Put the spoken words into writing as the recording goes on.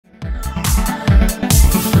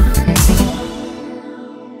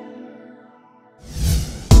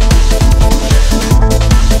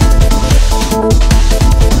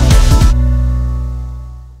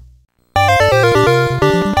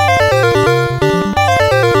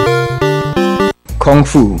Kung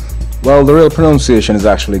Fu. Well, the real pronunciation is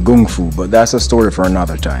actually Gung Fu, but that's a story for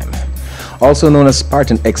another time. Also known as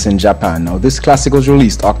Spartan X in Japan. Now, this classic was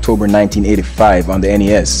released October 1985 on the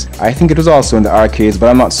NES. I think it was also in the arcades, but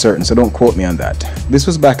I'm not certain, so don't quote me on that. This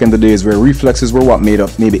was back in the days where reflexes were what made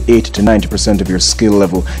up maybe 80 to 90% of your skill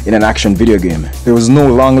level in an action video game. There was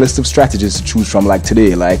no long list of strategies to choose from like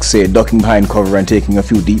today, like say ducking behind cover and taking a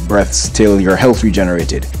few deep breaths till your health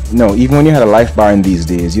regenerated. No, even when you had a life bar in these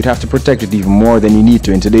days, you'd have to protect it even more than you need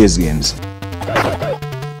to in today's games.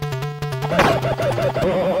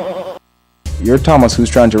 You're Thomas,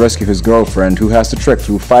 who's trying to rescue his girlfriend, who has to trek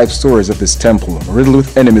through 5 stories of this temple, riddled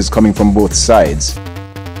with enemies coming from both sides.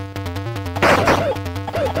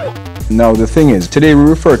 Now the thing is, today we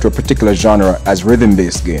refer to a particular genre as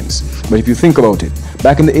rhythm-based games. But if you think about it,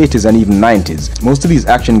 back in the 80s and even 90s, most of these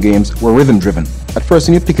action games were rhythm-driven. At first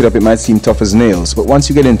when you pick it up it might seem tough as nails, but once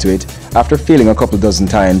you get into it, after failing a couple dozen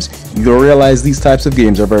times, you'll realize these types of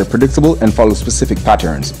games are very predictable and follow specific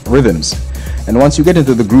patterns, rhythms. And once you get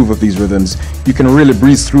into the groove of these rhythms, you can really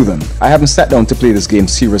breeze through them. I haven't sat down to play this game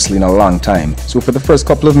seriously in a long time, so for the first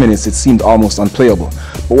couple of minutes it seemed almost unplayable.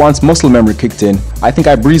 But once muscle memory kicked in, I think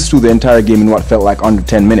I breezed through the entire game in what felt like under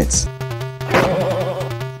 10 minutes.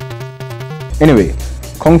 Anyway,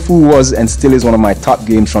 Kung Fu was and still is one of my top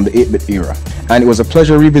games from the 8-bit era, and it was a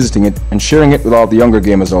pleasure revisiting it and sharing it with all the younger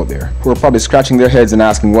gamers out there, who are probably scratching their heads and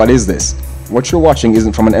asking, what is this? What you're watching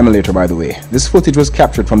isn't from an emulator, by the way. This footage was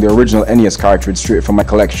captured from the original NES cartridge straight from my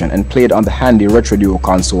collection and played on the handy Retro Duo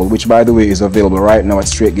console, which by the way is available right now at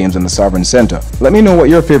Straight Games in the Sovereign Center. Let me know what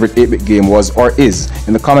your favorite 8-bit game was or is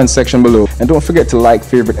in the comments section below, and don't forget to like,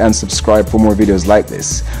 favorite and subscribe for more videos like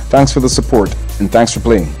this. Thanks for the support, and thanks for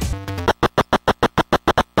playing.